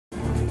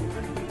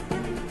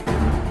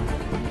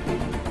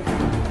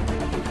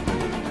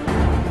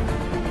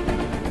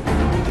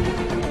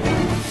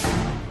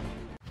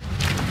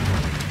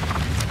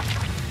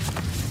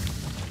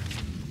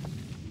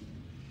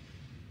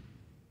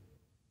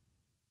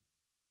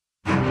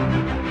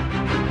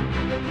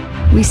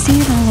We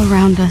see it all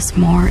around us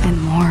more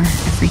and more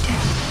every day.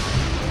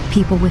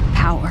 People with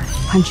power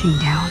punching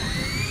down.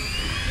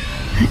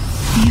 But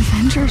the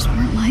Avengers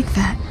weren't like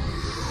that.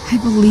 I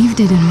believed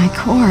it in my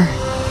core.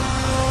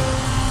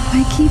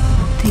 I keep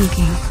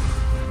thinking,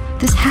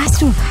 this has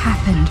to have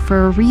happened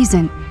for a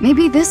reason.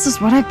 Maybe this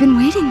is what I've been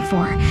waiting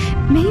for.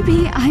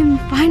 Maybe I'm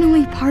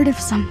finally part of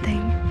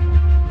something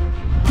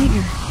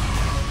bigger.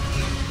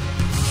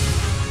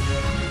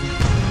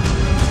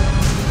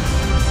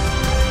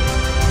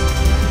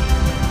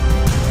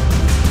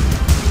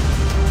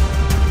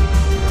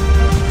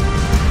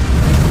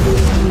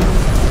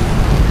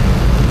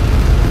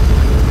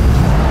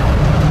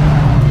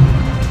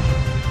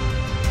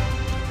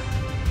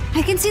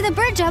 I can see the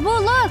bridge, Abu,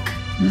 look!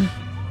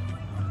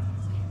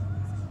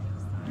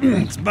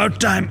 It's about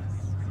time.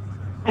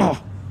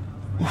 Oh.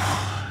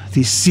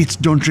 These seats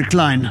don't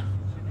recline.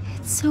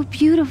 It's so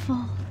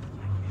beautiful.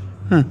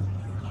 Huh.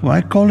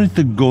 Why call it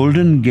the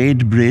Golden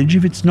Gate Bridge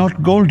if it's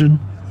not golden?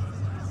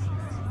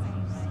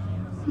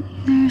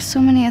 There are so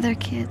many other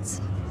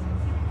kids.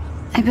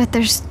 I bet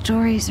their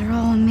stories are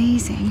all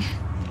amazing.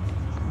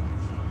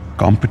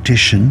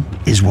 Competition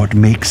is what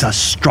makes us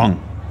strong.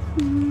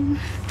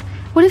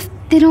 What if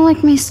they don't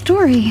like my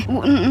story?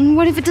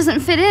 What if it doesn't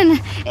fit in?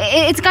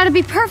 It's gotta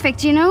be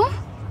perfect, you know?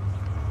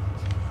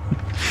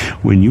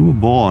 When you were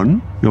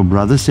born, your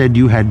brother said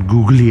you had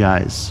googly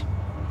eyes.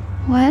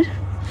 What?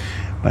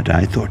 But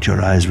I thought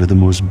your eyes were the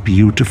most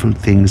beautiful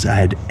things I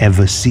had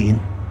ever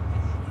seen.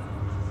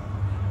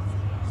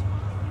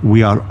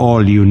 We are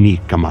all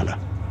unique, Kamala.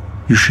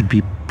 You should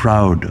be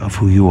proud of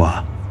who you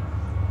are.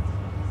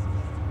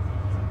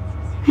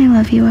 I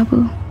love you,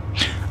 Abu.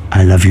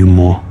 I love you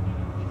more.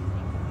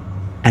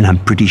 And I'm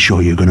pretty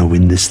sure you're gonna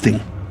win this thing.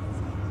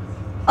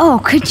 Oh,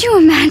 could you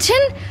imagine?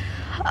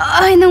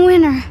 And the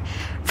winner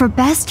for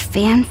best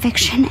fan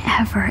fiction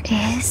ever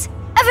is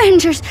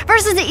Avengers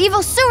versus the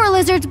Evil Sewer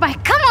Lizards by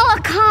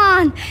Kamala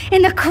Khan.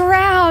 And the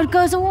crowd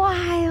goes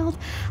wild.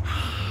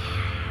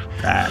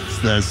 That's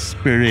the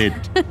spirit.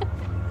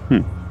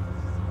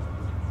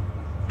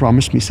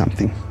 Promise me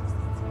something.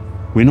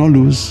 Win or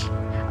lose.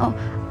 Oh,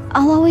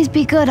 I'll always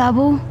be good,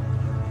 Abu.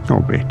 Oh,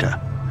 Beta.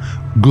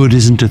 Good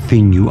isn't a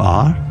thing you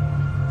are.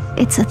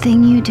 It's a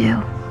thing you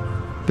do.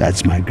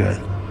 That's my girl.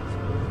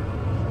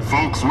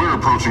 Folks, we're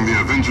approaching the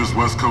Avengers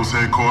West Coast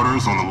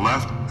headquarters on the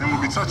left, and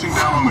we'll be touching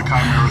down on the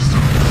Chimera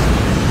soon.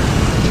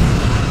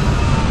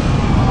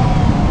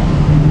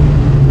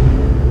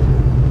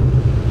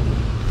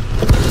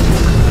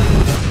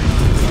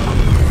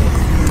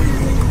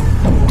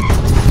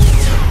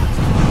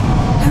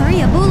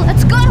 Hurry, Abu,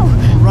 let's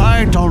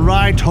go! All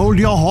right, hold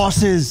your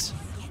horses.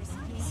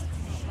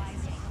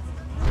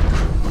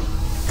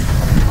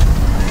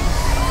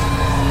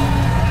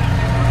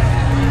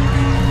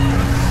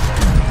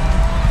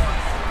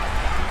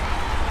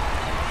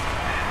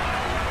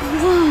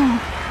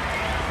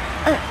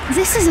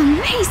 This is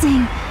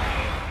amazing!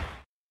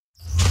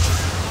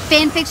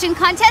 Fanfiction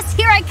contest,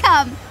 here I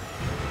come!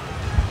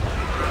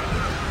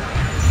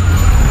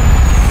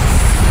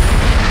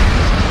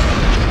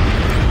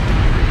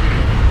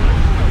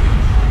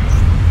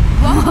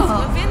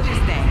 Whoa!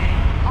 Avengers Day!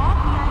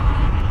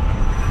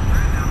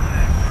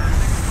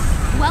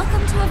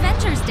 Welcome to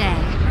Avengers Day!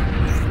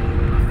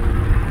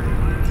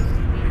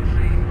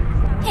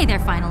 Hey there,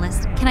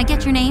 finalist. Can I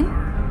get your name?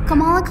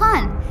 Kamala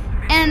Khan.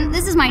 And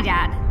this is my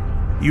dad.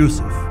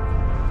 Yusuf.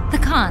 The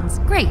Khans.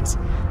 Great.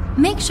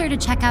 Make sure to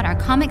check out our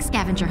comic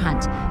scavenger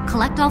hunt.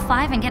 Collect all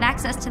 5 and get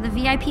access to the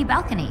VIP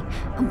balcony.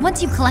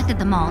 Once you've collected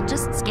them all,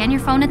 just scan your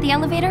phone at the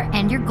elevator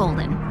and you're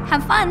golden.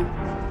 Have fun.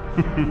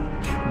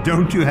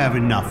 Don't you have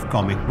enough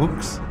comic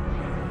books?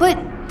 But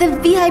the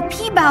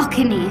VIP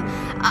balcony,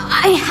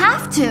 I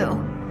have to.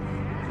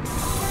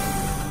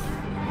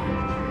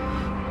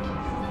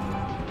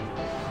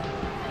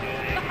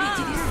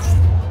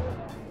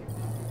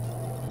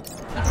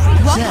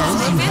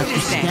 Says you have to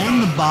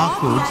scan the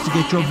barcodes to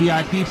get your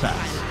VIP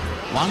pass.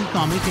 One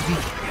comic at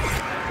each.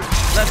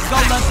 Let's go,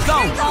 let's go!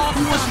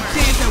 Who wants to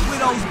chance at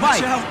Widow's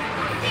Bite?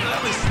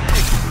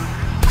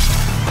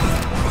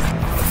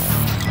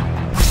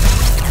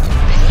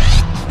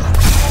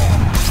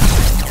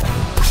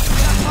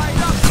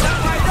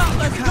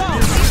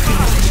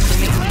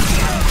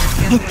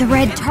 Hit the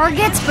red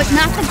targets, but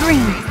not the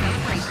green.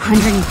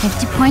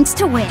 150 points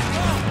to win.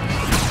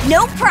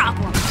 No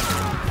problem.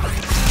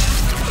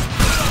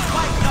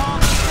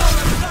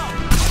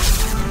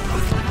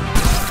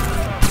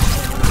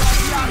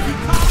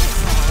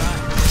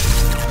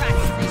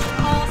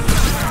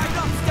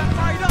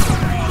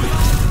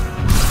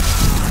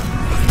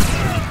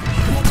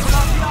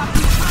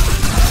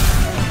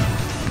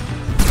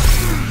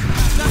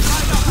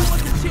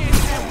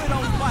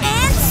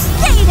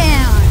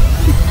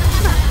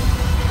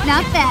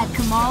 Not bad,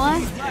 Kamala.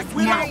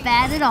 Not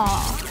bad at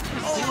all.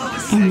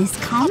 And this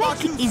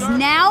comic is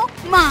now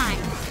mine.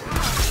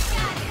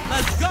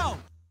 Let's go!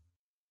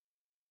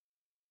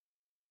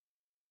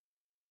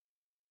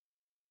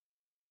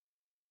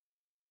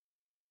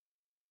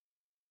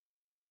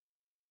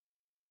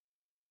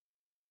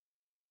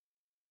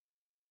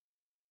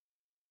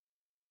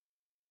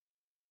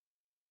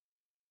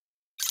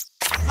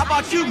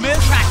 about you, miss?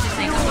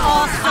 Practicing.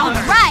 All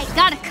right,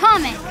 got a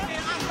comic.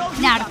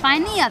 Now to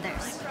find the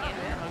others.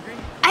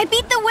 I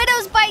beat the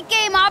Widow's Bite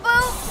game, Abu!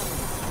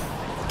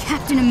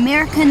 Captain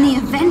America and the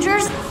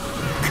Avengers?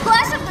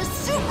 Clash of the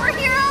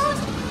Superheroes?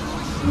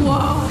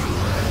 Whoa!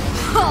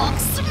 Hulk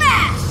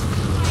smash!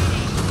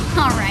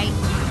 All right,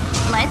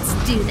 let's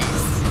do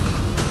this.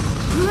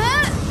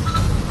 Yes!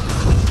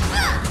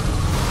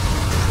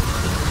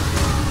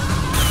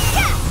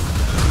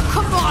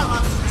 Come on,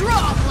 I'm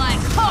strong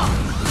like Hulk!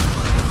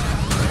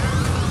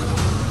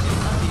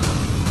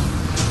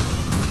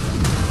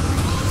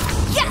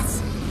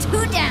 Yes!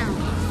 2 down.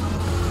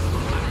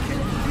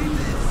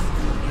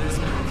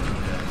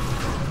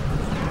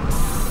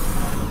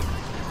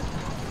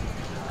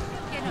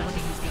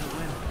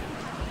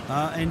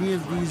 Any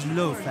of these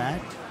low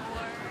fat?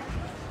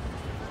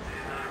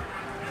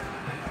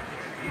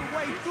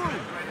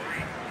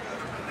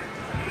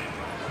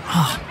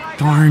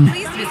 Darn.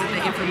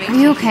 Are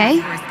you okay?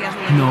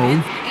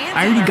 No.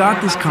 I already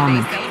got this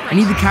comic. I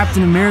need the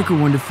Captain America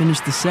one to finish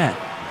the set.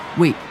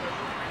 Wait,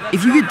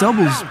 if you get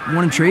doubles,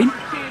 want to trade?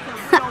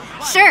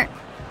 Sure.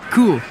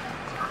 Cool.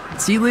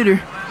 See you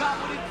later.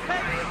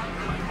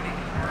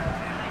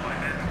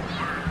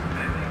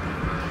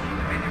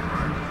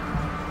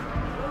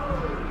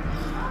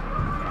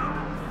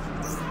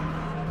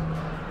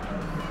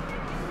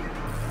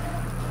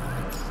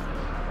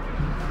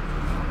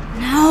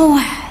 No,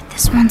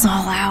 this one's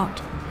all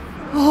out.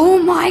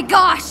 Oh my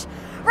gosh!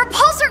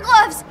 Repulsor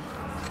gloves!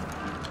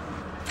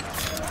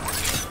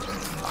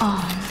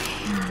 Oh,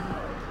 man.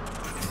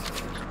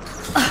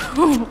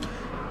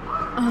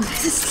 Oh,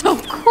 this is so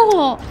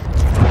cool.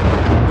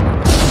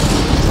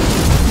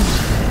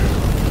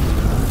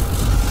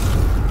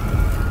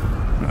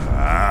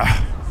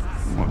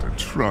 What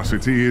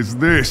atrocity is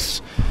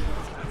this?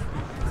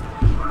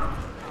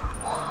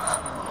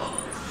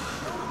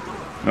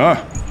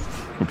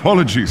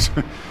 Apologies.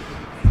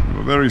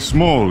 You're very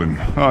small and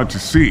hard to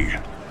see.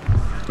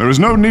 There is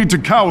no need to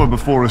cower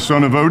before a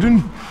son of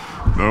Odin,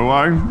 though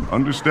I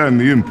understand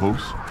the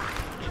impulse.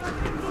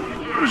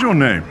 What is your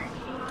name?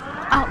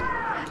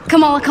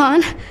 Kamala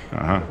Khan.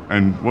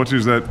 And what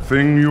is that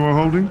thing you are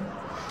holding?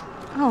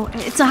 Oh,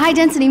 it's a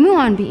high-density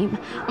muon beam.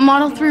 A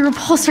Model 3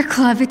 repulsor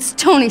glove. It's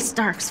Tony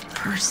Stark's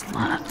first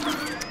love.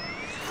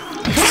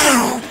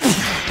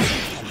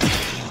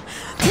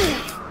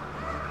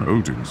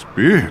 Odin's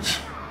beard.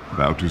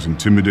 About as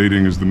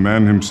intimidating as the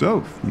man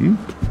himself, hmm?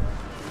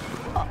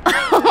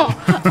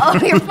 Oh,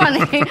 you're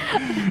funny.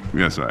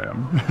 Yes, I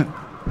am.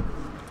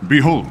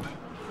 Behold,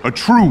 a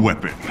true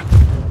weapon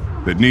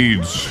that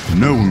needs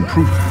no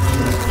improvement.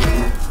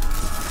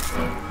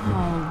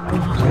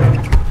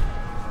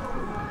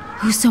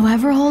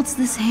 Whosoever holds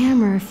this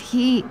hammer, if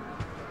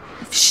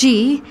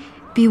she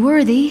be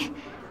worthy,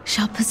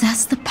 shall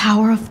possess the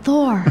power of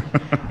Thor.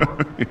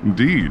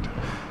 Indeed.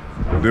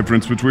 The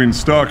difference between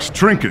Stark's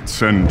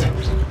trinkets and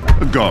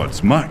a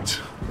god's might.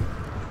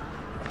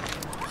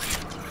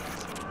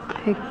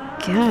 I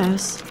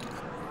guess.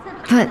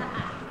 But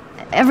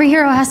every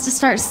hero has to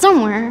start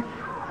somewhere,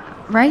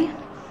 right?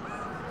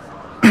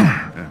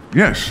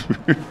 Yes,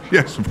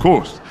 yes, of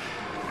course.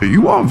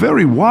 You are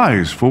very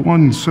wise for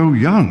one so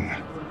young.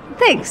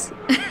 Thanks.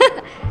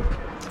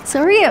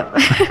 So are you.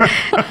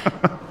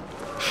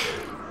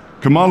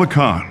 Kamala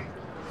Khan.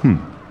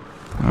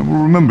 I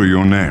will remember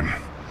your name.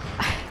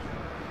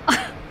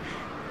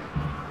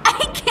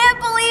 I can't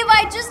believe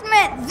I just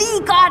met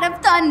the God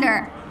of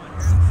Thunder!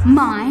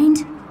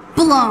 Mind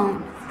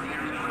blown.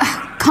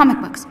 Comic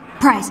books.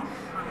 Prize.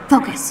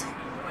 Focus.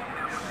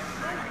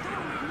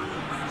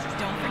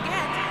 Don't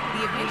forget,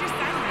 the Avengers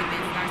signing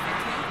event starts at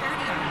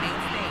 12:30 on the main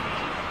stage.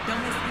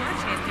 Don't miss your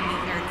chance to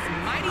meet Earth's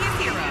mightiest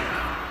heroes.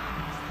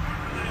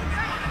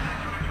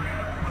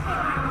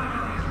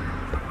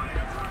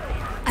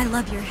 I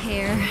love your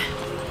hair.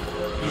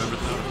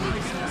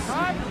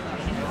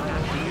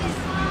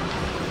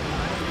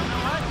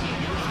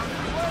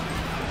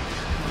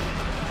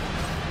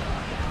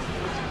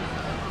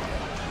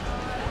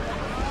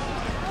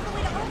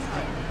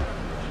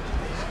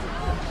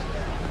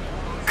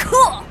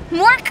 Cool!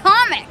 More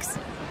comics!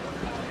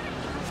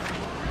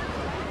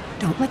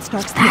 Don't let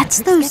Stark's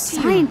That's those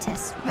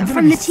scientists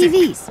from the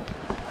TVs.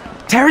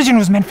 Terrigen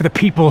was meant for the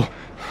people,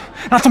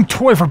 not some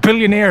toy for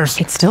billionaires.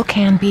 It still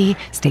can be.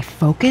 Stay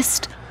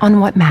focused on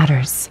what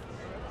matters.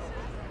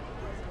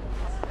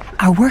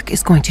 Our work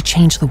is going to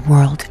change the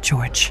world,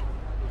 George.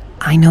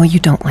 I know you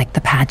don't like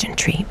the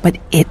pageantry, but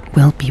it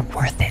will be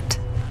worth it.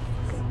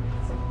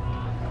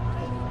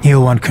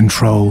 He'll want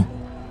control,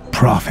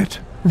 profit.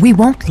 We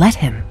won't let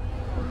him.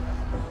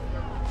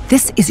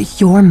 This is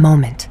your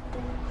moment.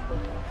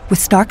 With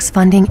Stark's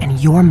funding and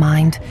your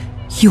mind,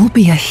 you'll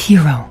be a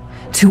hero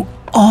to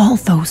all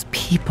those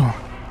people.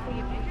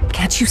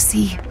 Can't you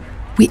see?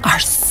 We are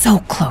so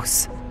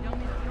close.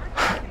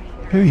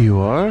 Here you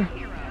are.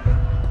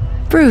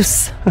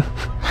 Bruce.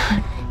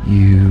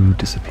 You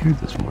disappeared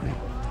this morning.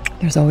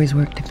 There's always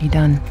work to be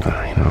done.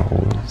 I know.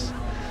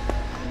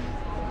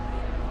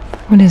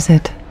 What is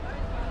it?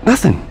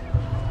 Nothing.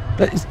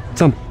 It's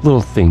some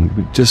little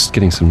thing. Just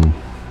getting some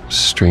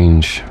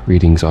strange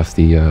readings off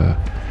the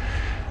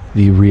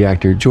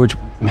reactor. George,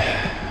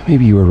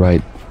 maybe you were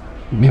right.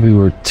 Maybe we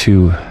were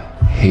too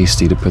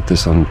hasty to put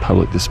this on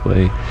public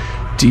display.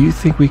 Do you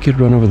think we could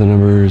run over the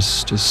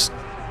numbers just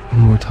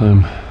one more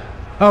time?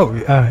 Oh,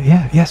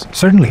 yes,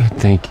 certainly.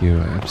 Thank you.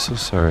 I'm so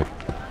sorry.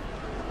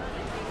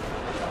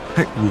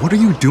 Hey, what are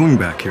you doing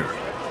back here?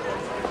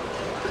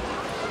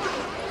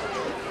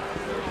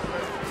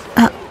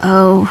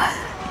 Uh-oh.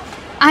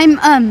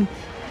 I'm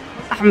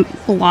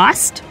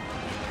lost.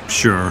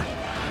 Sure.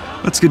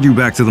 Let's get you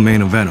back to the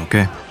main event,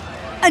 okay?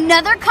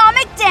 Another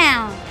comic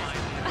down!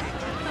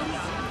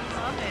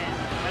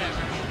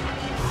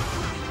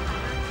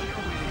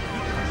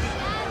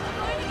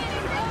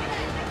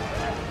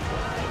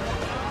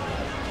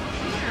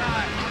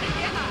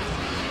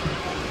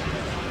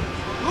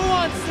 Who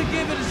wants to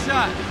give it a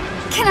shot?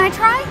 Can I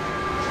try?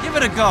 Give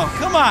it a go.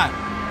 Come on.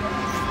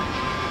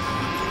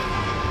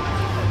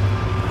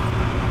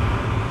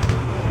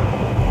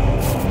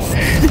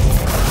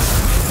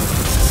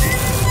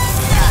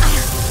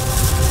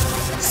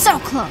 So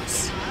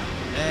close.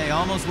 Hey,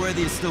 almost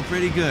worthy is still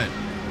pretty good.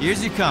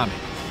 Here's your comic.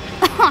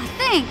 Aw,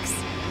 thanks.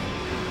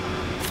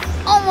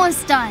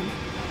 Almost done.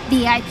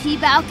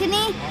 VIP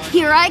balcony,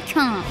 here I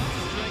come.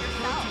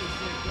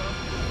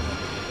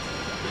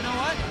 You know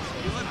what?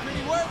 You look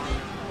pretty worthy.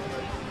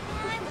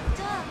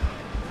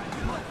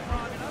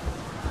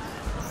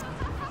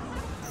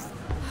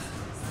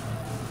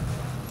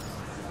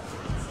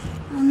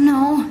 Oh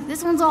no,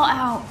 this one's all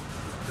out.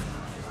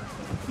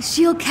 The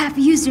shield cap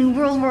used in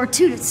World War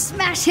II to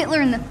smash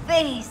Hitler in the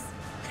face.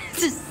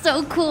 This is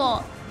so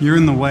cool. You're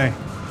in the way.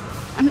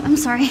 I'm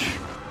sorry.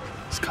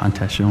 This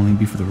contest should only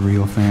be for the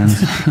real fans.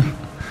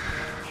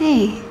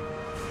 Hey,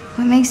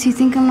 what makes you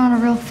think I'm not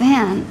a real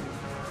fan?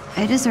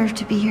 I deserve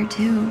to be here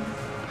too.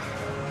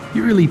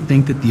 You really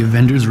think that the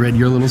Avengers read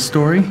your little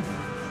story?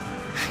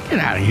 Get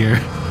out of here.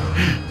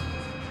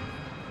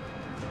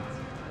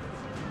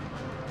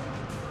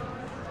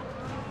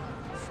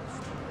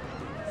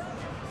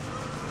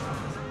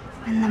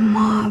 When the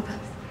mob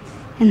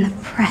and the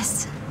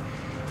press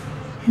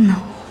and the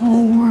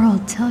whole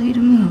world tell you to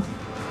move,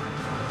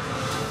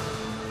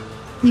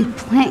 you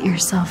plant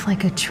yourself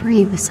like a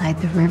tree beside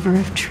the river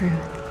of truth,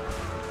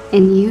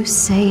 and you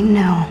say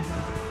no.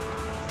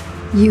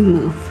 You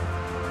move.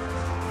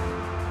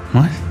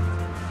 What?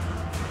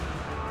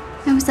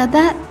 Who said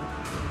that?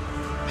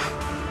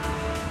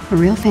 A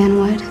real fan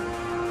would.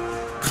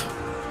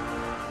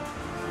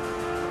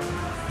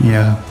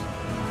 Yeah,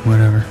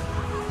 whatever.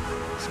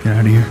 Let's get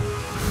out of here.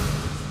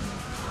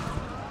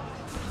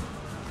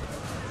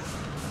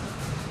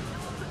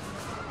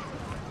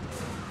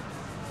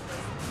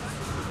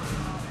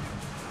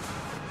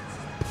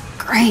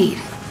 Great.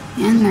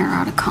 And they're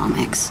out of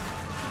comics.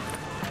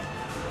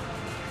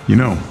 You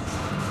know,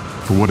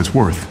 for what it's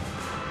worth,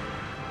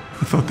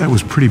 I thought that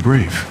was pretty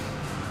brave.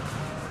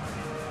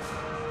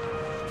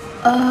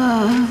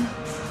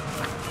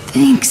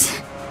 Thanks.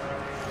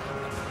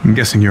 I'm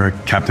guessing you're a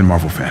Captain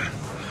Marvel fan.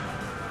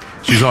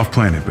 She's off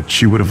planet, but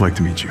she would have liked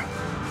to meet you.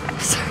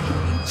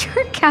 Sorry,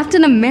 you're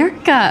Captain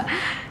America.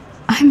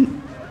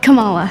 I'm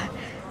Kamala.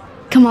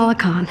 Kamala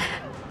Khan.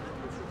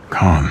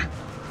 Khan.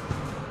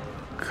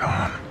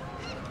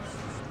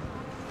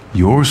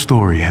 Your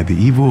story had the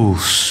evil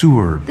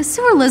sewer... The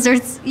sewer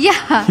lizards,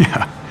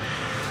 yeah.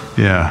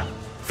 Yeah.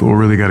 Thor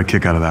really got a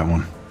kick out of that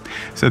one.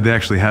 Said they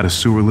actually had a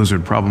sewer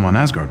lizard problem on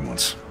Asgard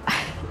once.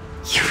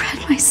 You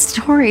read my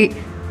story.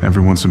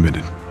 Everyone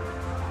submitted.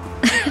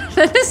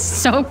 That is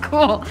so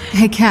cool.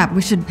 Hey, Cap,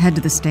 we should head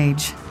to the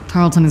stage.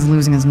 Tarleton is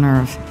losing his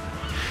nerve.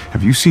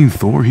 Have you seen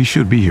Thor? He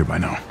should be here by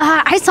now.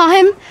 I saw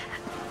him.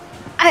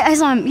 I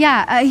saw him,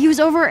 yeah. He was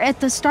over at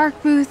the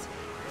Stark booth,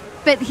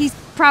 but he's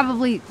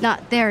probably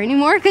not there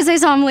anymore because I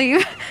saw him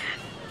leave.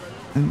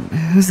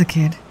 Who's the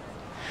kid?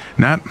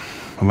 Nat,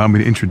 allow me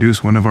to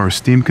introduce one of our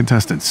esteemed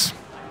contestants.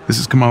 This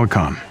is Kamala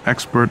Khan,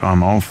 expert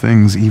on all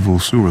things evil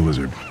sewer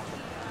lizard.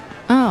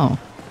 Oh,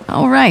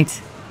 all right.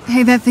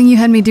 Hey, that thing you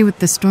had me do with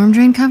the storm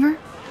drain cover?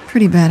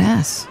 Pretty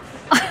badass.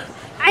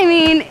 I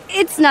mean,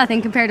 it's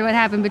nothing compared to what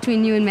happened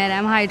between you and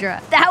Madame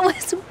Hydra. That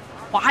was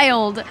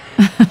wild.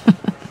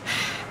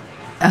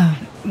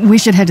 We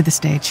should head to the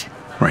stage.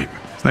 Right.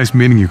 It's nice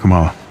meeting you,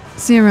 Kamala.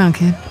 See you around,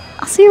 kid.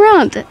 I'll see you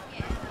around.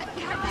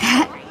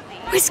 That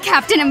was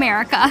Captain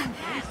America.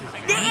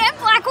 And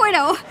Black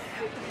Widow.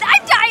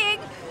 I'm dying.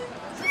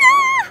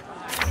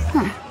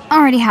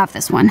 Already have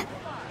this one.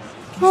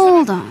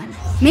 Hold on.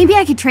 Maybe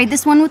I could trade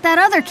this one with that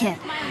other kid.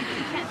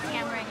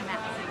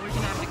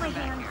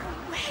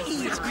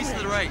 Squeeze to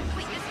the right.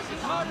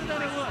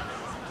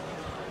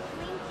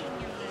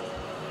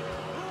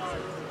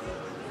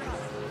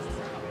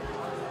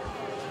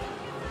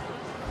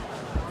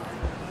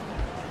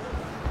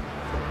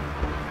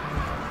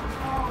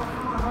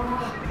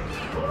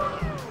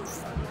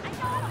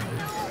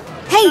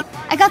 Hey,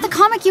 I got the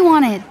comic you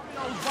wanted.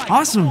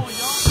 Awesome.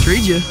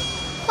 Trade you.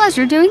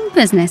 Pleasure doing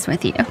business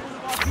with you.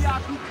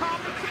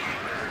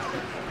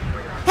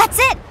 That's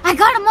it. I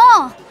got them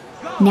all.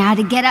 Now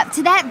to get up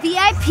to that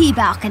VIP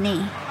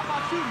balcony.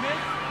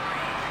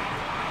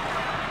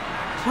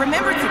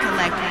 Remember to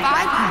collect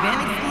 5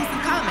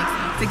 event-exclusive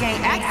comics to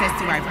gain access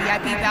to our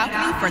VIP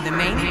balcony for the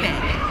main event.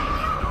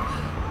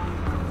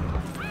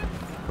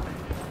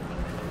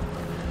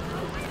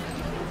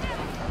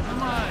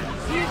 Come on,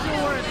 use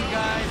your worthy,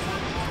 guys.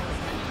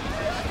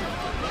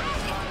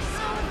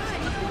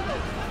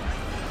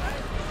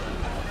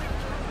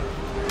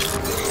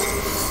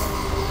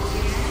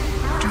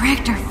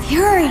 Director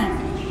Fury!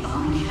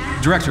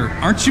 Director,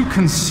 aren't you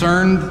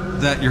concerned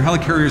that your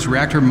helicarrier's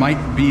reactor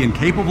might be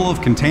incapable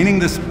of containing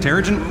this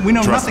Terrigen? We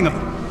know nothing of...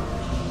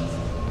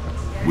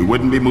 We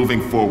wouldn't be moving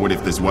forward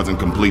if this wasn't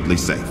completely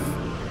safe.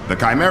 The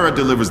Chimera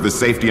delivers the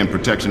safety and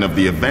protection of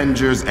the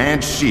Avengers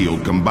and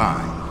S.H.I.E.L.D.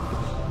 combined.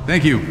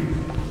 Thank you.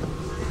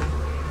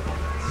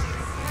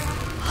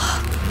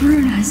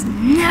 Bruno's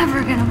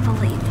never gonna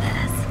believe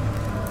this.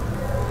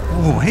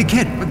 Oh, hey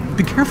kid,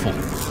 be careful.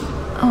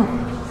 Oh.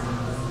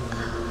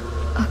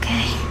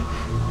 Okay.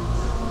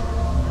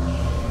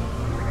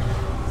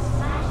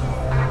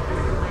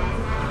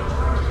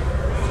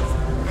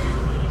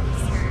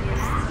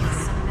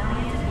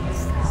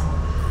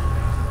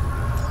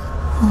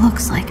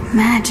 Looks like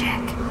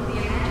magic.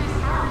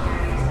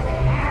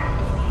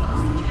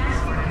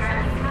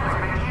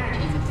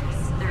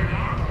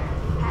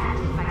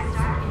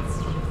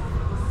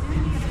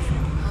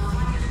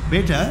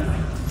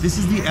 Beta, this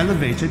is the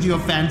elevator to your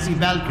fancy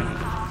balcony.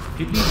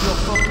 It needs your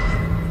foot.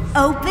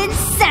 Open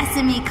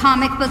sesame,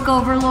 comic book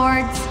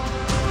overlords.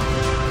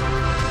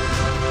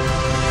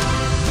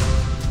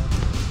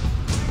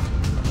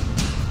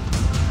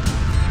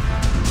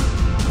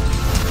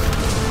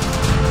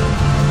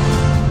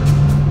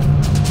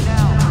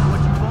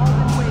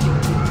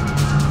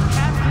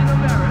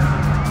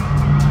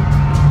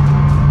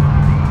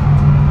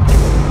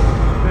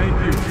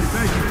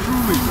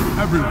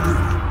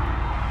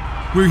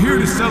 We're here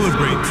to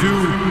celebrate 2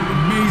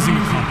 amazing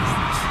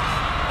accomplishments.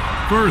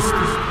 First,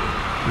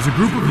 there's a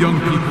group of young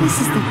people.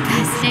 This is the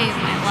best day of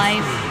my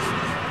life.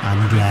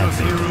 I'm glad,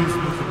 Beta.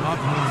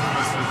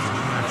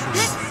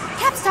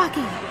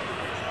 Capstocking!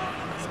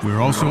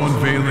 We're also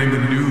unveiling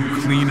a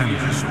new clean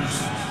energy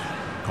source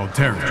called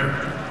Terrigen.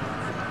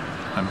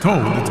 I'm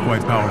told it's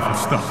quite powerful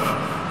stuff.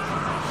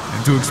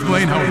 And to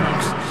explain how it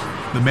works,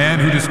 the man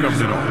who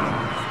discovered it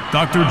all,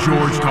 Dr.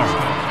 George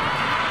Tarleton.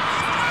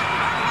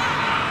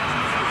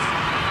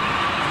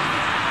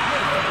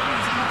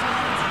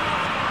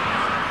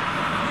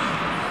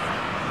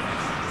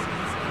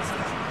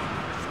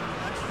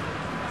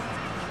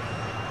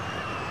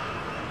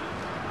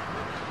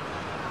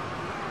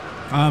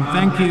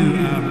 Thank you,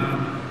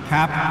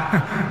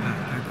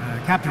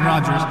 Captain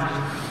Rogers.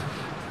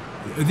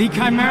 The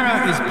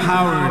Chimera is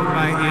powered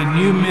by a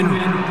new mineral,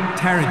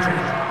 Terrigen.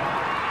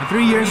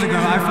 3 years ago,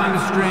 I found a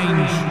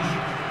strange...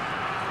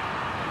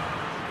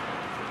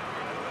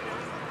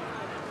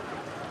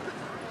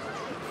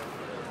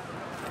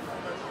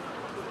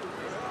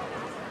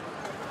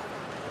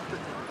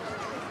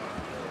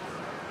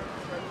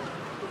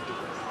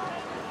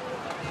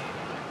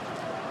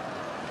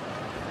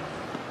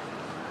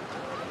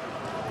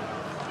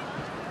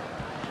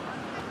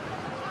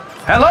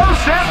 Hello,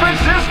 San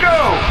Francisco!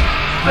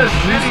 The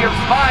city of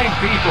fine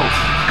people,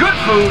 good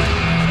food,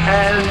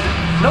 and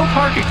no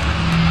parking.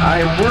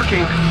 I am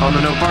working on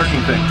the no parking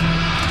thing.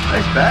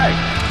 Nice bag.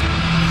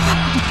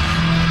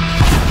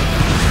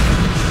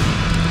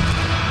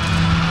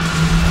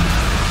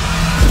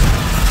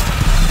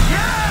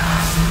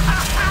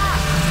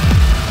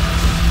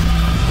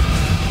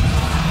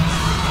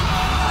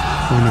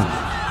 Oh no,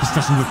 this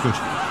doesn't look good.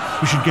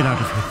 We should get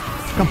out of here.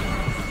 Come.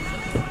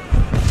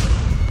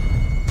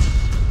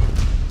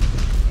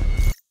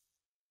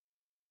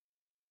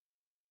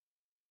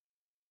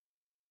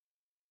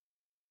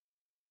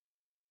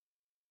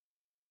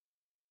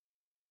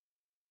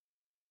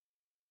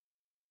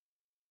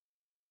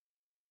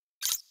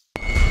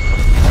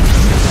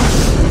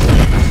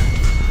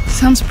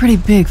 Sounds pretty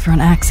big for an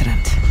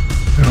accident.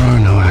 There are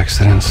no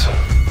accidents.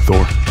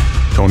 Thor,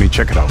 Tony,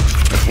 check it out.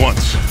 At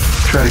once.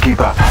 Try to keep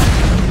up.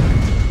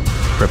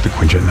 Prep the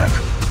Quinjet nav.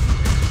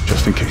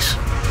 Just in case.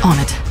 On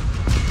it.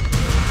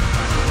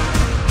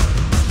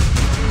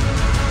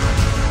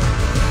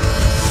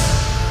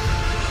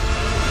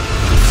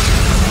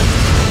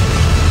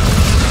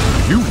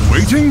 You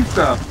waiting?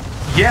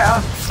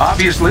 Yeah,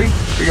 obviously.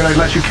 Figured I'd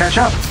let you catch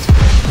up.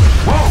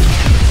 Whoa!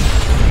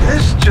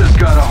 This just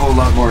got a whole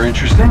lot more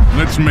interesting.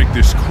 Let's make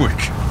this quick.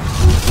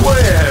 Way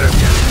ahead of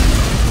you.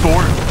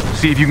 Thor,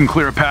 see if you can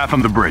clear a path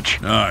on the bridge.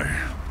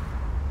 Aye.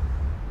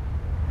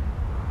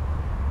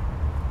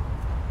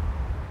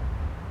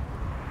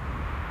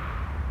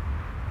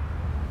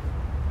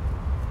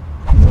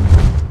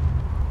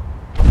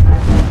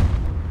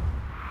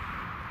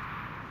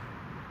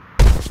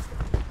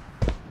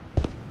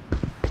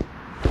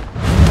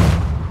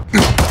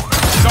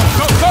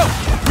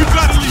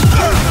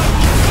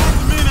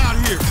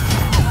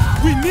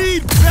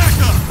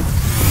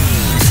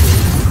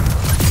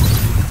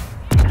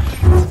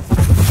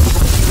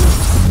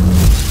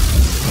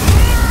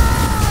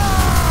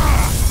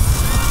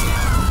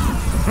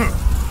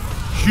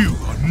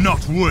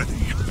 worthy.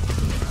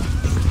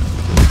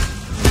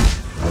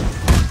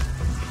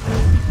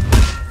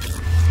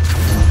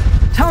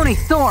 Tony,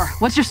 Thor,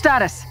 what's your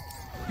status?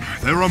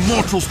 There are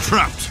mortals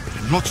trapped,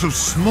 and lots of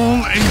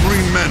small,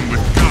 angry men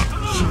with guns.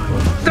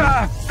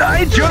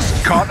 I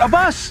just caught a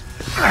bus.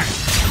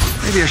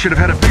 Maybe I should have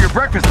had a bigger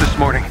breakfast this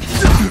morning.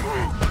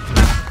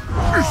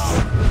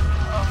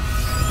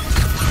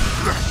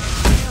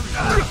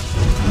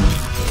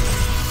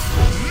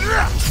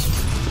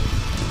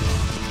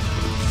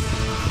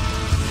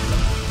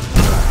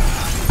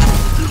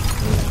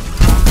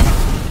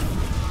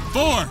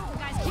 Thor!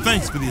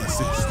 Thanks for the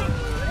assist.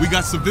 We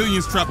got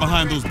civilians trapped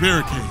behind those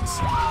barricades.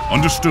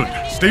 Understood.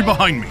 Stay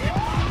behind me.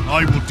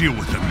 I will deal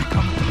with them.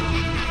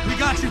 We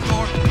got you,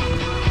 Thor.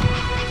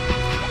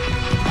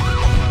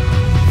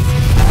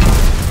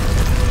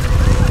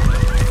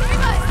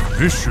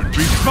 This should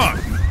be fun.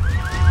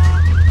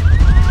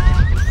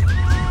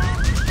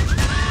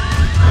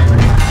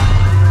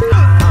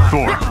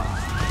 Thor,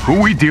 who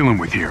are we dealing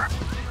with here?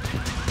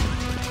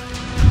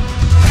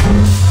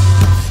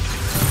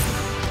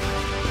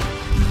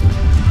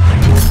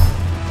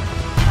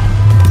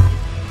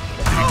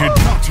 They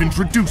did not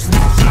introduce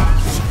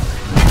themselves.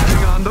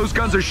 Hang on, those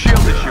guns are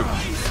S.H.I.E.L.D. issue.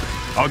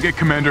 I'll get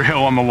Commander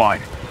Hill on the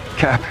line.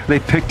 Cap, they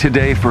picked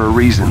today for a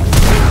reason.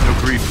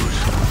 Agreed,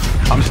 Bruce.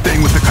 I'm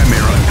staying with the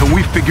Chimera until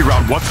we figure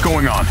out what's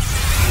going on.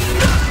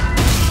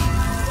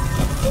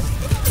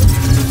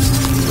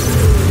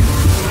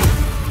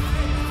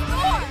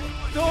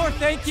 Thor,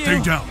 thank you!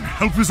 Stay down.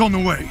 Help is on the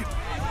way.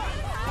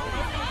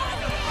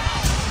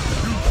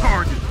 New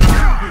target.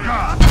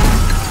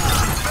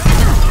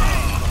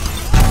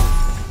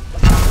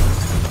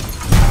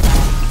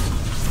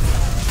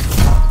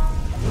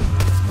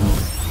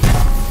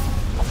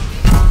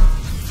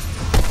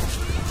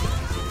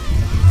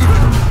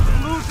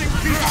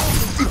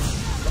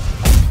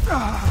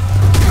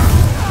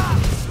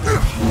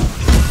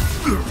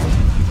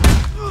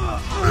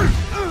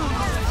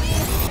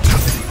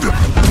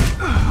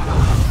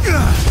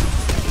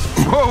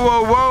 Whoa,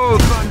 whoa, whoa,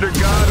 Thunder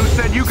God. Who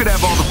said you could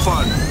have all the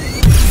fun?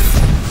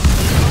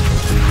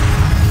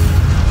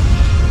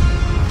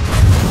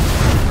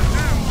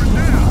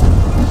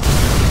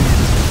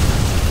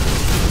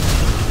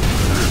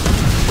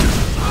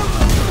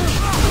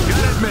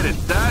 Gotta admit it,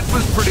 that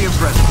was pretty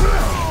impressive.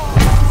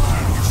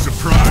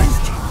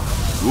 Surprised?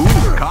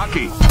 Ooh,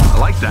 cocky. I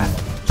like that.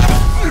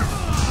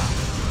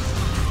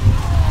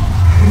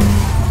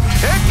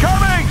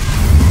 Incoming!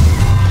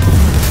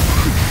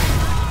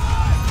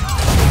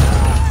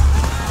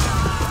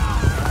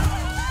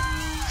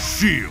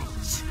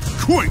 Shields,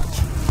 quit!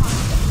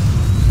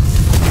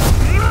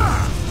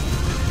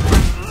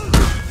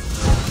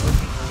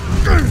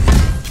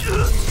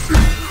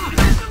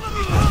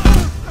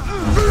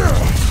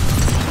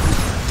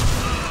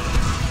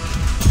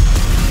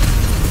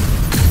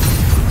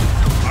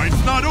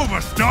 It's not over,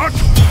 Stark!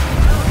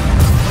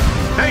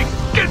 Hey,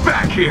 get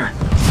back here!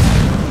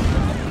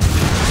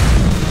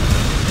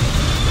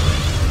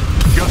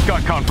 Just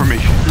got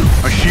confirmation.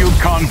 A S.H.I.E.L.D.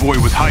 convoy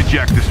was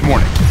hijacked this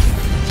morning.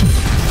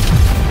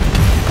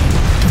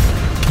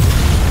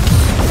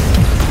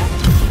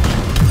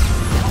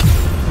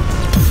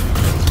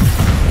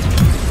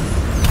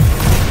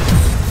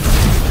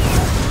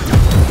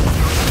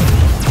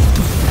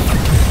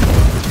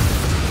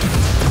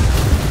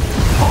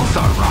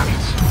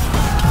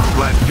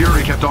 Glad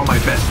Fury kept all my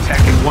best tech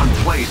in one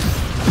place.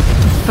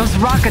 Those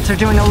rockets are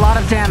doing a lot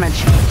of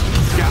damage.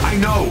 Yeah, I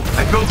know.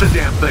 I built the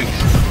damn things.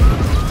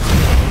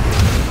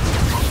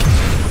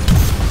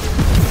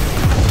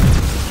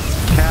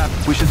 Cap,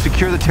 we should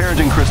secure the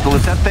Terrigen crystal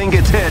if that thing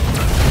gets hit.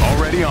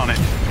 Already on it.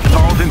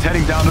 Tarleton's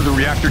heading down to the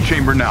reactor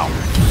chamber now.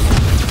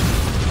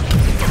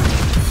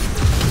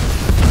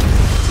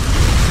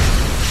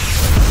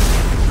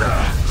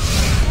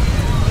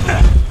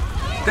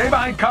 Stay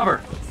behind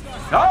cover.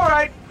 All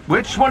right.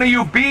 Which one of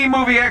you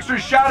B-movie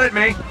extras shot at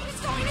me?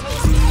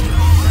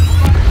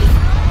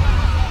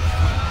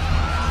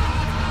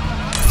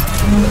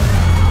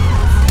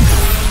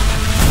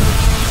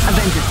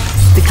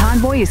 Avengers, the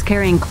convoy is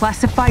carrying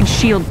classified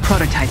S.H.I.E.L.D.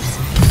 prototypes.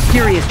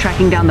 Fury is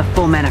tracking down the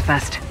full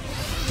manifest.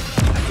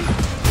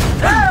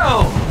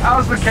 Hell!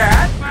 How's the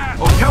cat?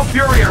 Oh, tell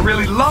Fury I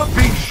really love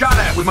being shot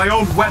at with my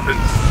own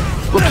weapons.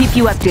 We'll keep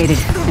you updated,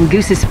 and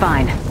Goose is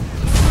fine.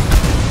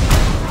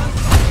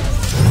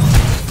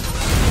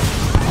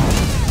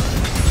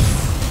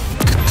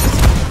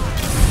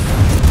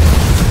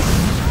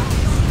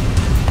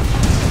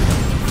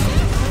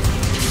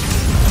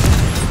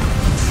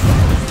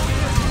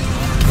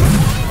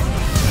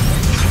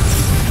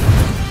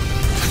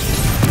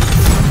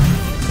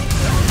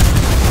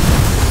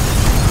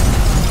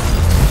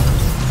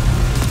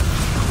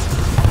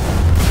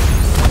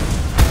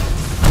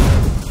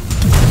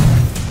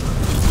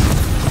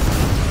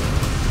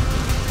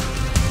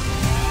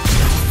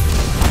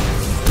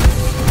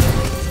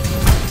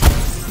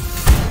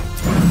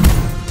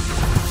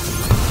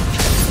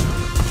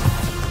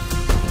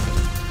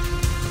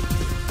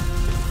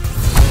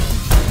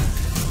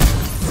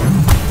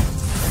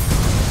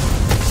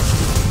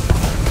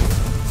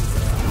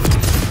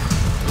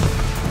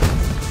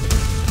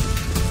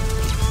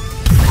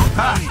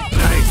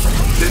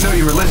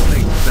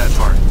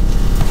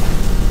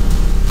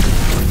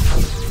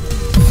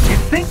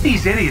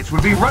 idiots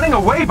would be running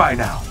away by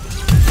now.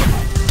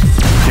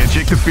 Can't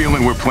shake the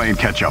feeling we're playing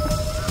catch-up.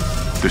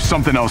 There's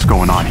something else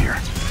going on here.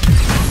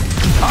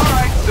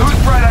 Alright,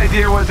 whose bright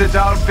idea was it to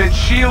outfit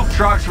shield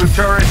trucks with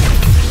turrets?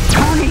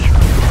 Tony!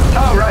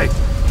 Oh, right.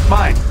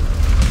 Mine.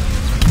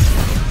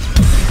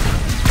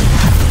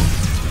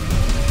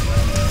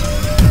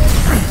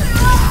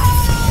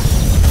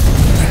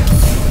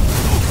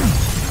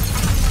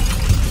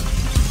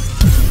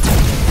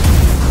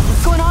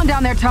 What's going on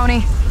down there,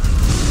 Tony?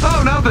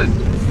 Oh, nothing.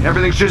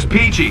 Everything's just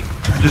peachy.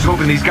 Just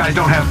hoping these guys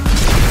don't have...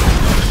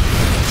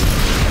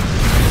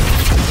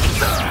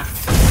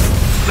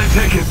 They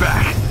take it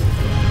back.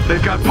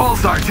 They've got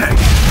pulsar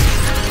tanks.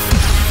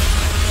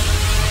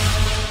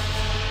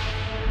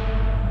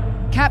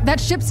 Cap, that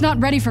ship's not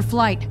ready for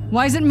flight.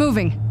 Why is it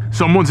moving?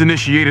 Someone's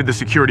initiated the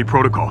security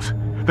protocols.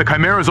 The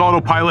Chimera's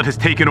autopilot has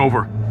taken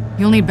over.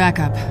 You'll need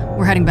backup.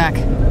 We're heading back.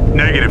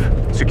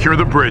 Negative. Secure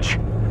the bridge.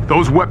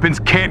 Those weapons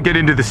can't get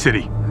into the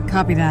city.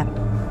 Copy that.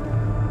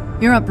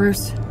 You're up,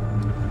 Bruce.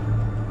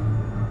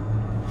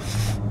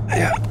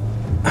 Yeah.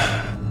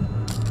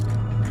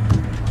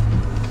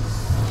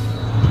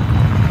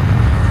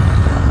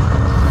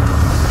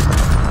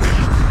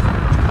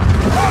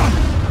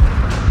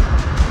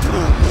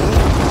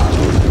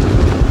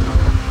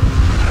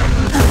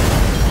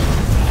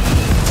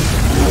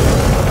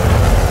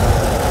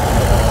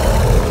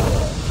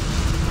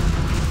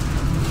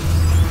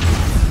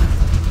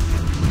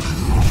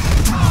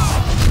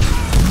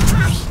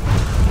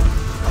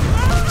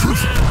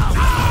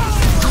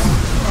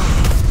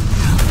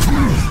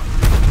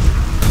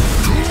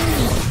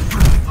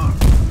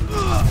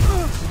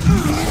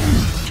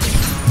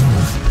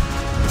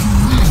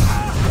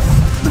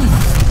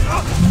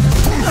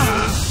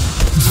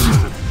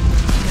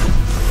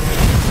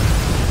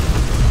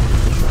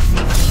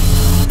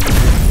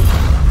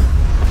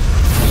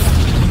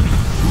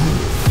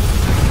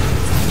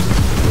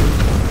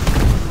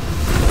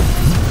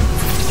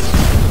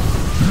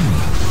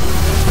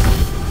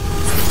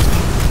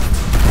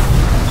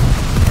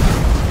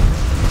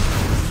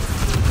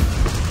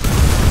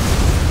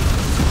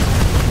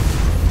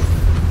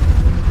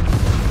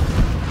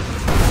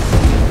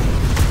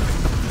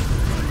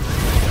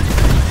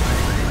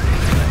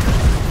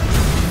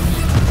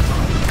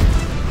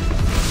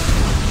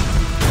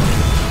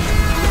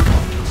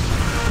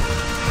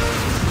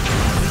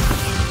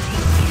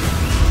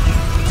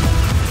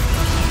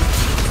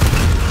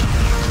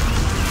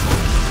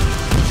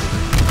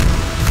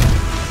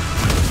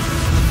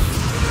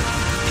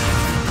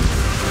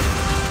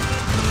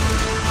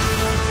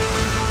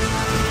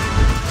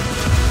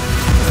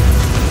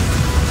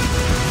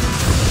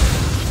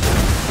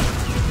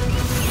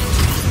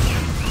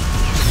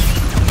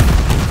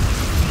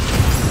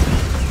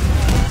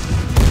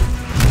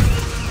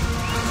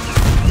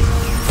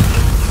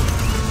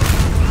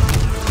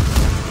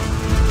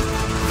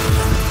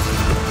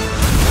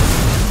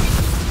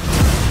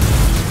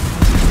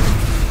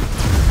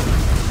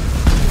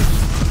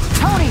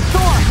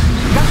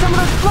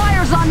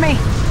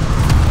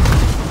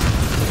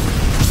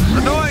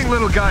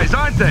 Little guys,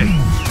 aren't they?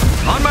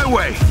 On my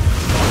way.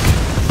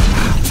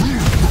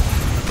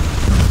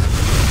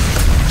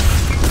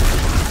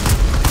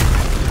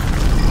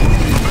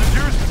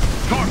 Avengers,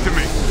 talk to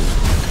me.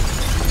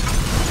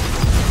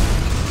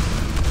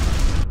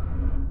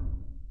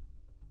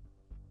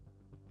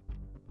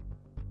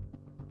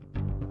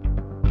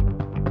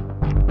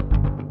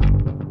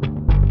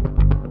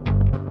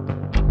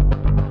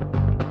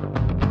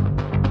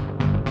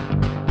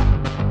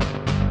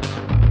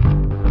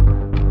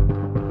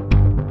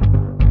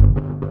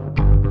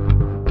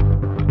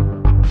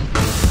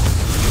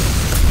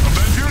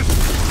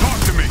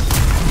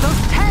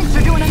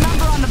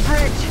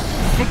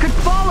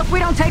 If we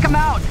don't take him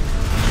out.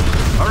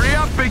 Hurry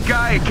up, big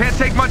guy. It can't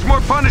take much more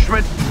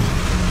punishment.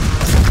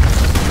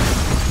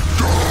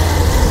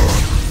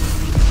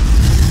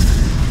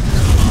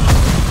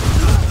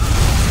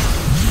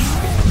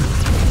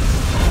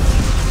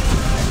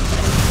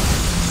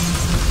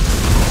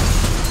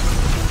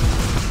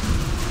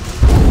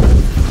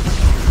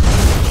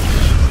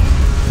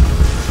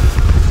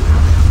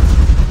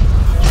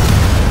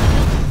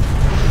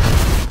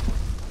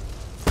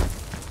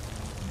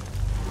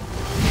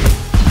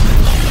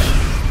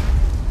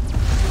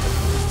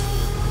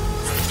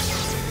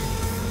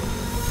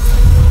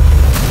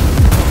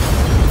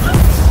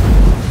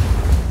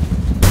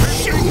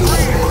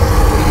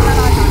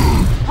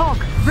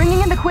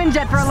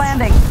 Quinjet for a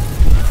landing.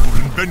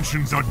 Your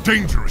inventions are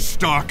dangerous,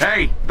 Stark.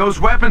 Hey,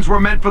 those weapons were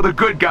meant for the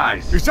good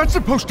guys. Is that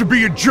supposed to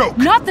be a joke?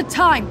 Not the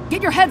time.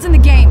 Get your heads in the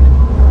game.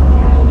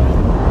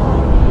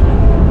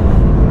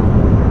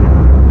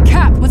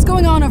 Cap, what's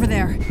going on over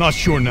there? Not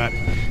sure, Nat.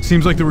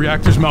 Seems like the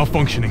reactor's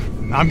malfunctioning.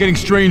 I'm getting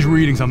strange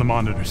readings on the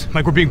monitors,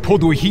 like we're being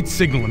pulled to a heat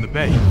signal in the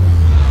bay.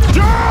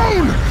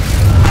 Down!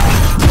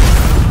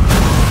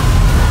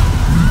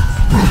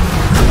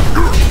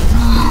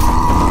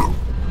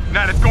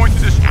 Nat, it's going to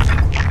destroy.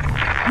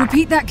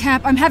 Repeat that,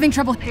 Cap. I'm having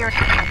trouble hearing.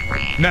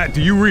 Nat,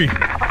 do you read?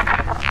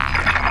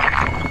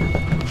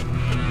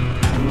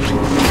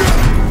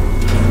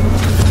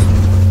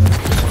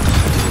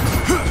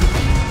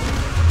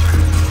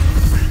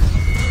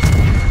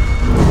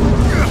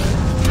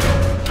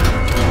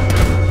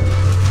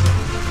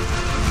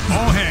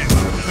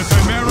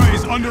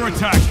 under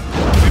attack.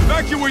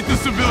 Evacuate the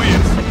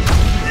civilians.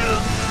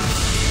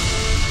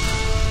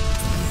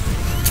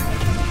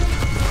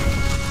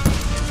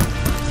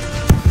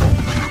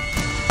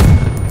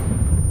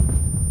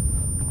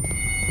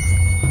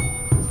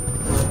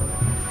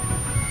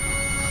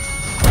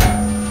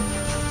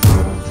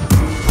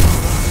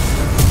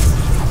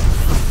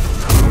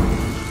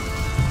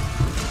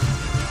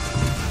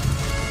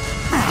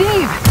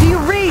 Steve, do you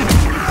read?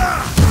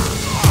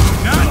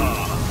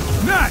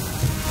 Nat!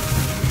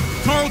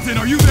 Tarleton,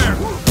 are you there?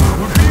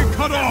 We're being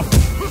cut off!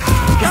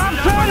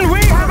 Captain, we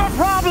have a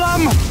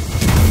problem!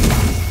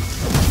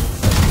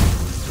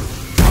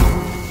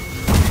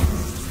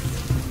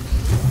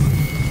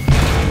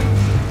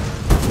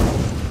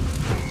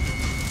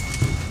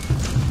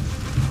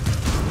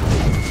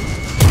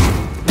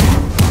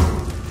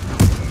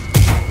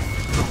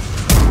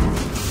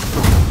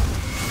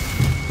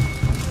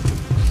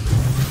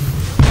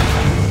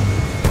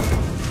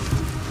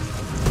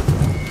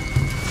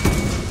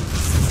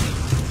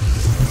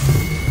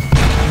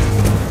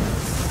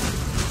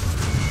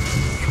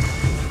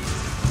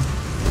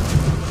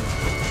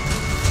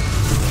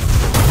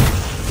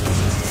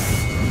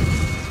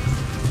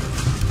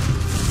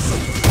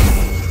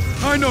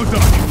 I know,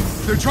 Doc.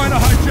 They're trying to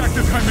hijack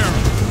the Chimera.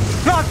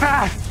 Not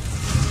that!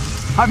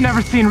 I've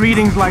never seen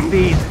readings like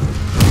these.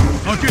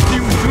 I'll get to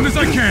you as soon as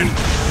I can.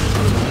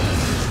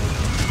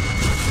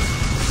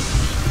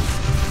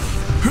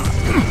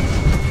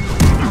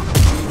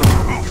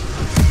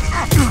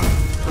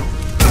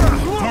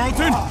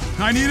 Tarleton,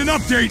 I need an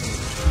update.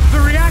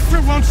 The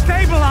reactor won't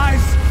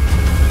stabilize!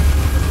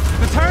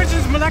 The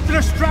Terrigen's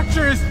molecular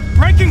structure is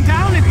breaking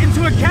down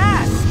into a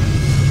gas!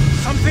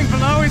 Something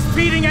below is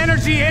feeding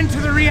energy into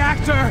the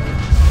reactor!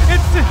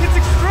 It's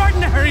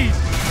extraordinary!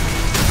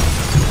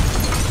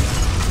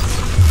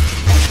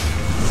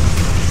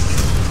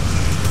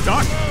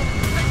 Doc,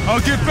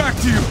 I'll get back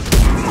to you.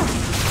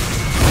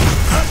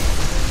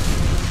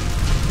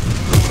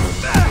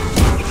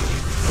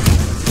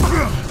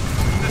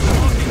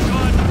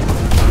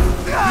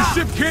 The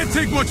ship can't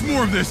take much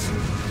more of this.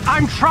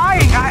 I'm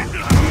trying, Tarleton!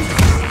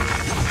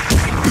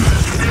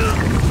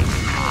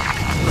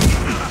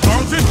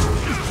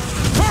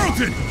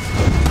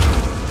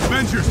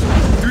 Avengers,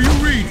 do you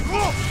read?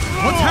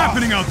 What's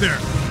happening out there?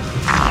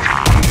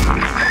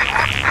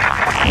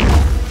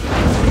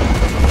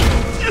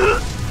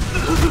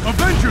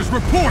 Avengers,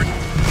 report!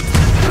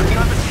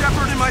 Got the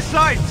Shepherd in my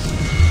sights!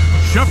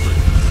 Shepherd?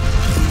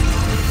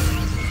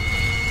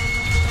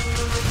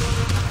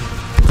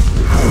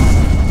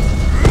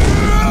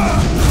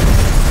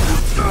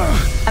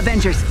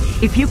 Avengers,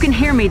 if you can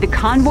hear me, the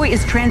convoy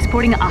is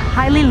transporting a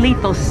highly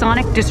lethal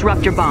sonic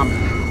disruptor bomb.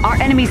 Our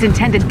enemies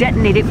intend to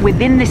detonate it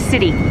within the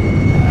city.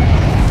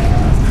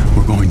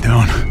 We're going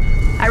down.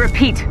 I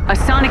repeat, a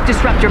sonic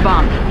disruptor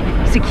bomb.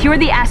 Secure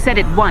the asset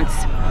at once.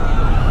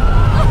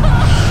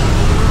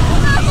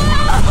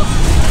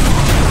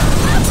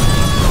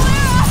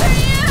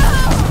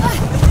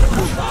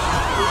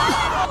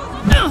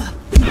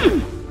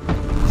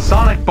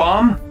 Sonic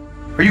bomb?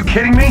 Are you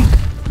kidding me?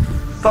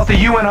 Thought the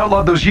UN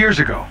outlawed those years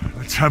ago.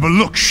 Let's have a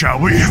look, shall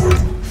we?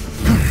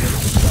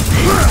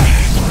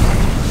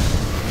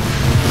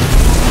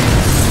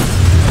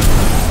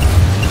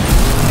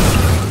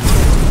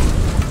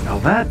 Now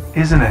that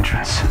is an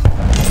entrance.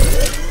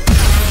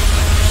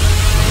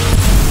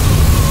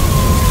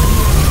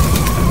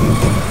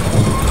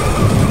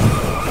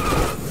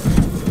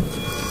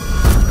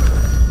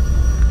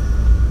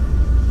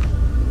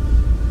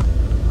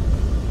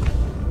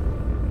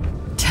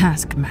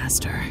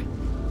 Taskmaster.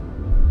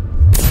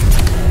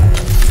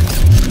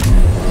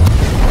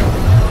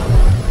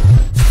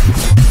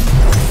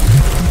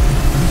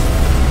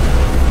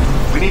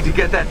 We need to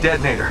get that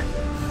detonator.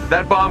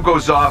 That bomb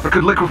goes off, it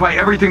could liquefy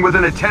everything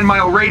within a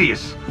 10-mile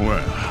radius.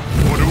 Well,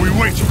 what are we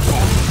waiting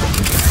for?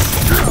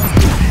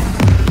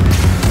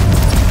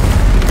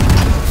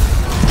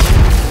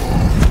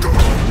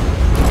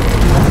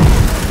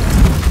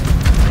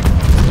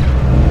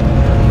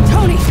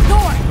 Tony,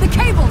 Thor, the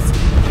cables!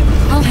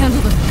 I'll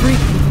handle the freak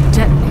with the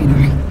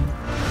detonator.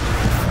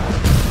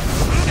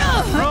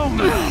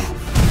 Roman!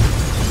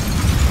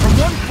 From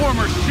one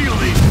former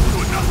SHIELD agent to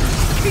another.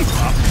 Keep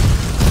up.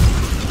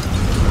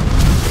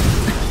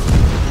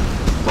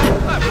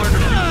 I've learned a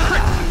few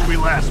tricks since we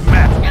last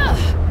met.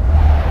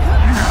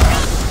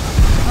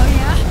 Oh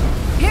yeah?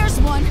 Here's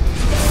one.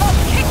 It's called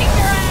kicking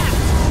your ass!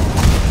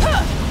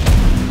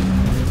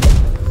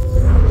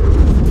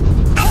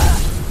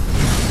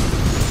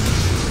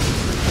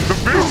 The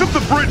base of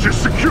the bridge is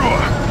secure.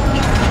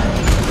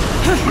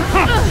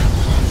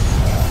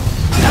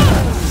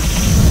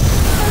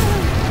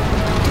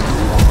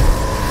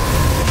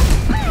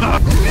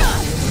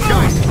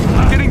 Guys,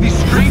 I'm getting these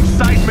strange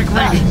seismic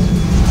readings.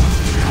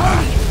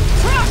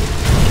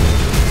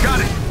 Got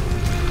it.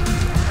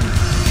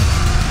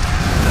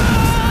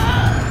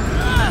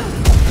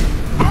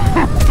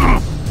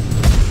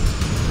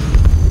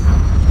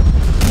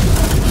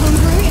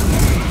 Hungry?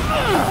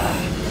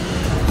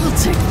 I'll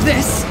take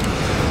this.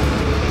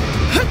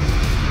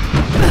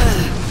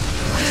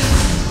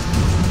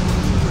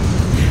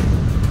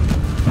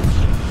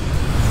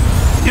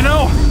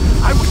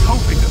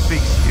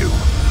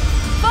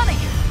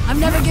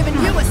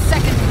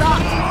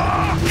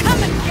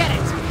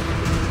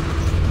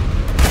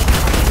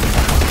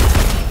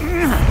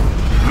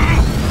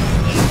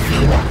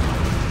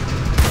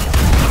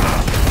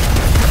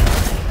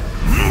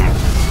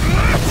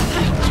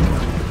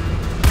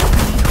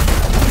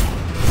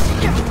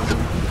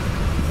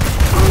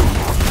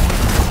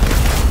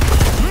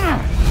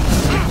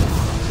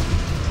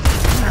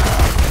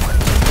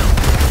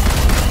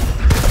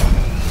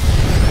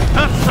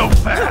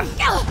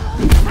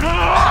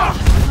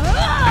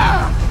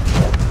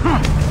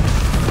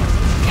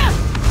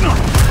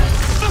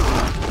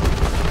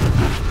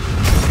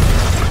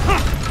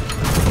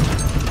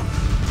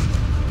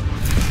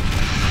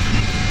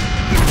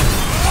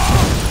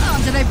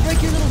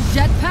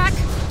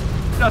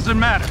 doesn't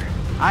matter.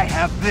 I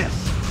have this.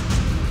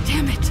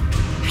 Damn it!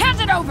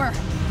 Hand it over!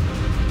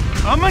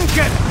 Come and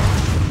get it!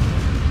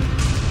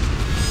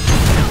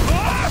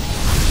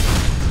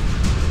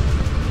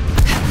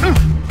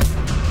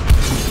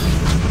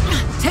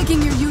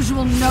 Taking your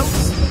usual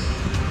notes?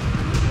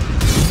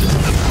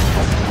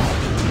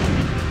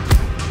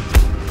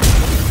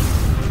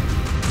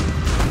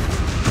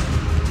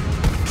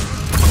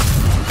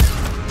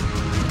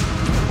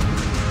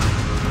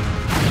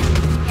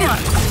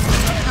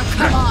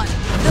 Come on.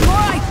 The more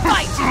I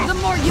fight, the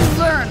more you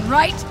learn,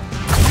 right?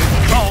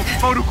 It's called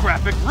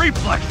photographic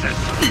reflexes.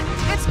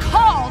 It's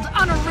called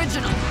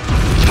unoriginal.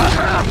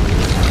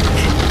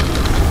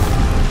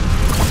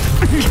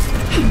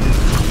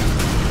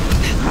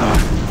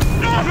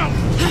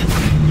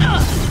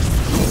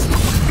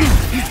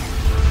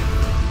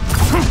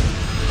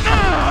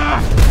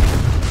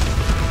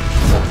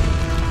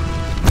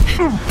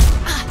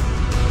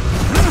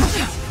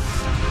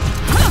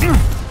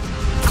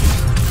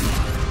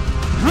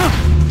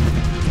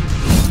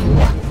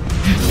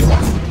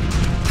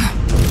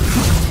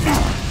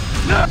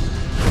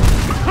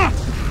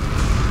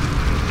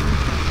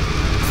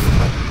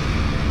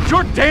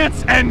 Your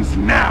dance ends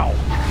now!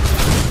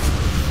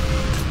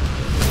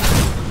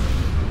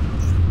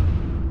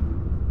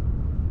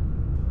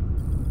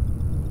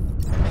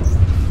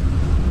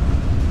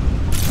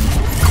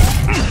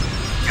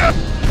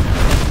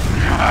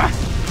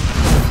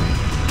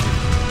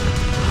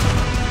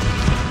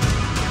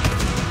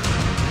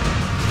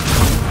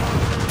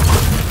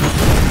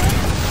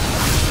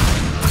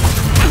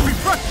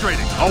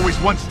 Frustrating! Always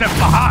one step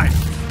behind!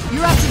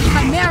 You're after the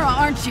Chimera,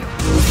 aren't you?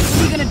 What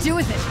are you gonna do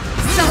with it?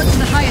 Sell it to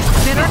the highest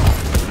bidder?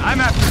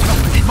 I'm after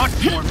something much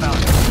more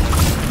valuable.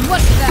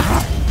 What's that?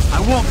 I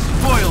won't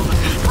spoil the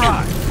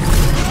surprise.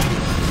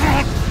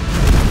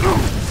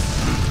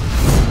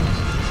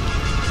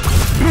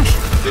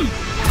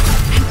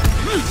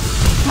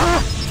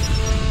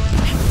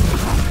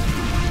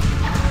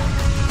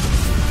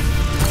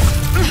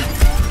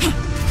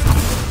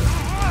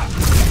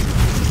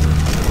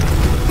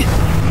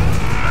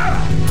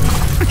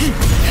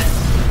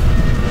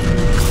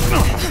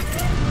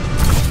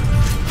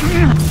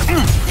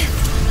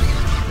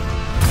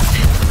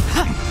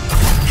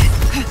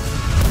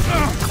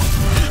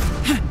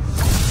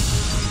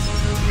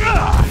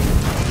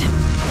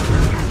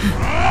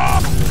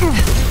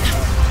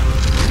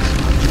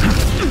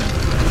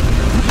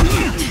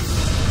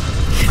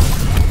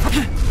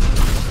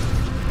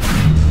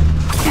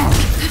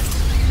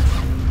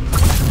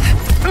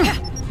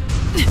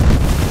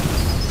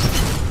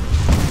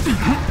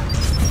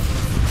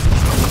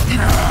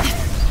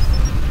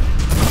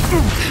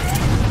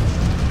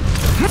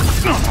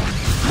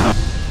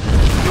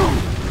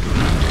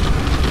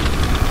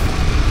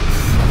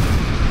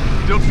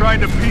 Still trying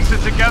to piece it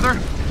together?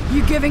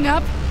 You giving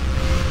up?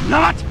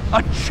 Not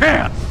a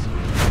chance!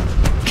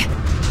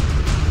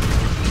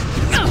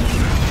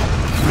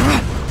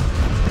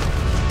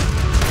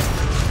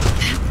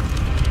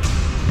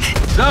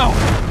 So,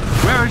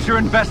 where has your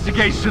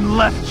investigation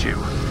left you?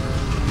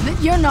 That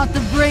you're not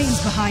the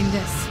brains behind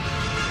this.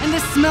 And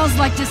this smells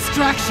like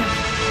distraction.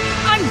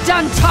 I'm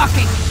done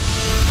talking!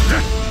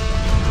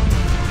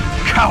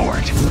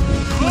 Coward!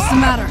 What's the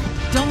matter?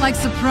 Don't like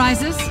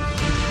surprises?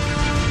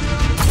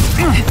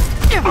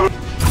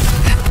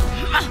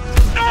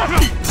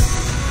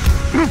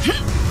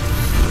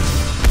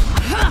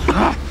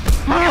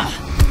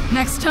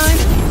 Next time,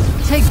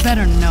 take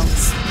better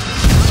notes.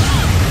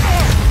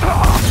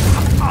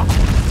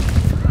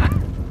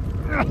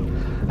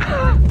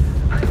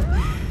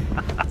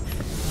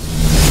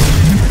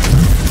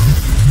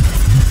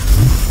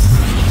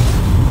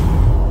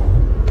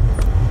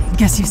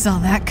 Guess you saw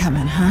that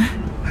coming, huh?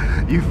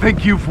 You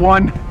think you've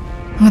won?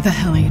 What the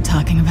hell are you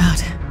talking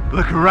about?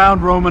 Look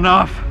around,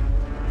 Romanoff.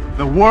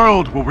 The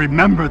world will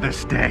remember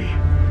this day.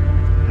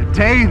 The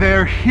day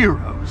their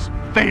heroes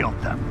failed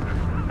them.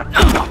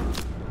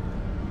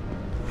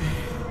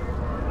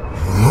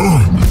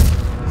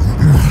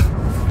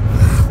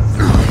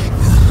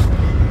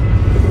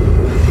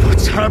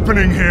 What's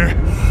happening here?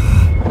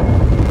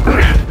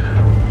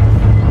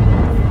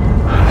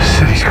 The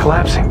city's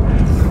collapsing.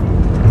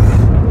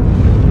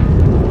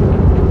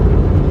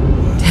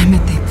 Damn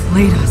it, they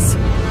played us.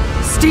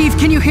 Steve,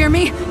 can you hear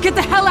me? Get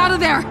the hell out of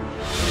there!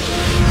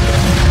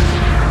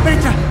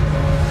 Beta!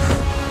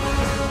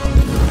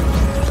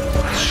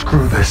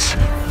 Screw this.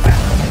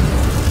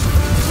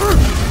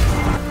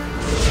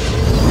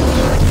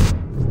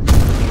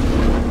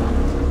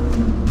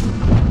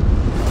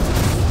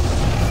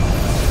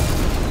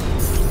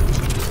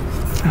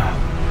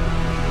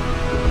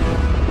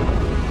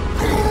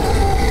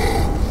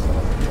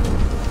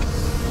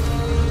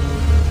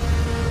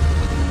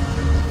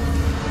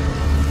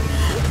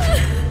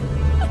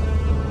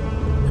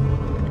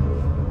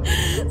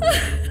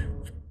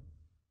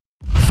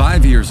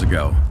 Years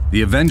ago,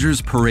 the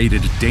Avengers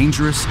paraded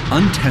dangerous,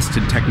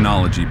 untested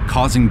technology,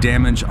 causing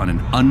damage on an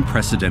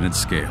unprecedented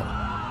scale.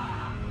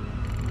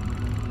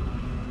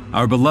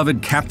 Our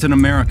beloved Captain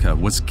America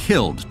was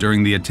killed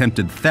during the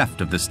attempted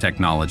theft of this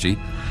technology.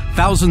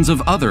 Thousands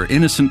of other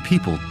innocent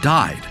people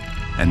died,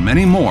 and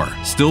many more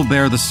still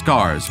bear the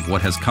scars of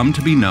what has come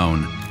to be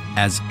known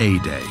as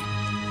A-Day.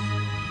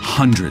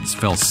 Hundreds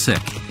fell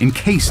sick,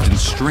 encased in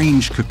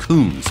strange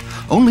cocoons,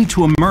 only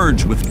to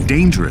emerge with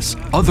dangerous,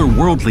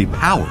 otherworldly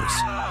powers.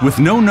 With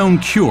no known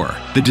cure,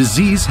 the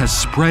disease has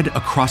spread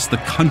across the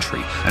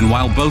country, and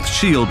while both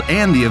S.H.I.E.L.D.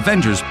 and the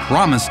Avengers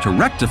promised to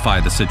rectify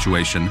the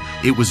situation,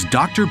 it was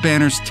Dr.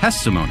 Banner's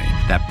testimony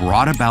that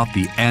brought about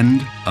the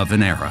end of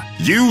an era.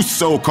 You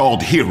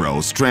so-called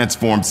heroes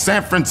transformed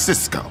San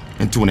Francisco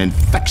into an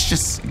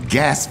infectious,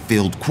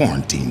 gas-filled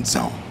quarantine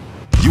zone.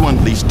 You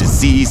unleashed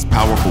diseased,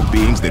 powerful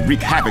beings that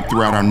wreak havoc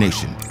throughout our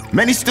nation.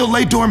 Many still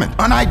lay dormant,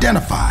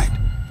 unidentified.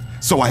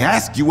 So I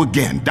ask you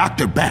again,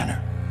 Dr.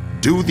 Banner,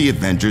 do the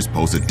Avengers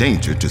pose a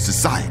danger to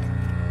society?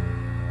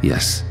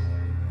 Yes.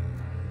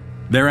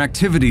 Their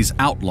activities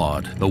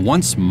outlawed, the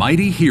once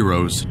mighty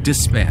heroes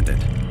disbanded.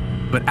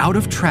 But out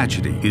of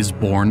tragedy is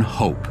born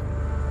hope.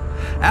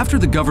 After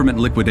the government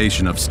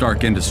liquidation of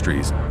Stark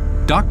Industries,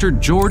 Dr.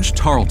 George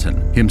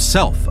Tarleton,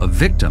 himself a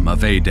victim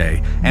of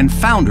A-Day and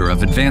founder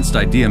of Advanced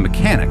Idea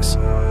Mechanics,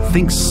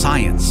 thinks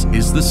science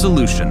is the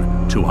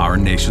solution to our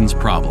nation's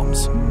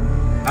problems.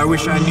 I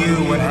wish I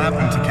knew what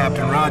happened to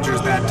Captain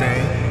Rogers that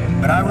day,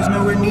 but I was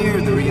nowhere near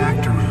the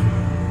reactor room.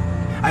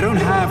 I don't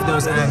have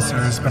those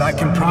answers, but I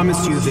can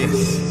promise you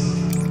this.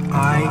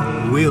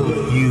 I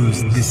will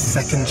use this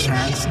second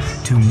chance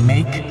to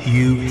make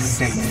you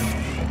safe.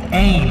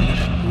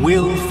 AIM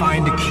will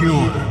find a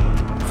cure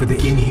for the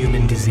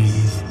inhuman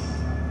disease.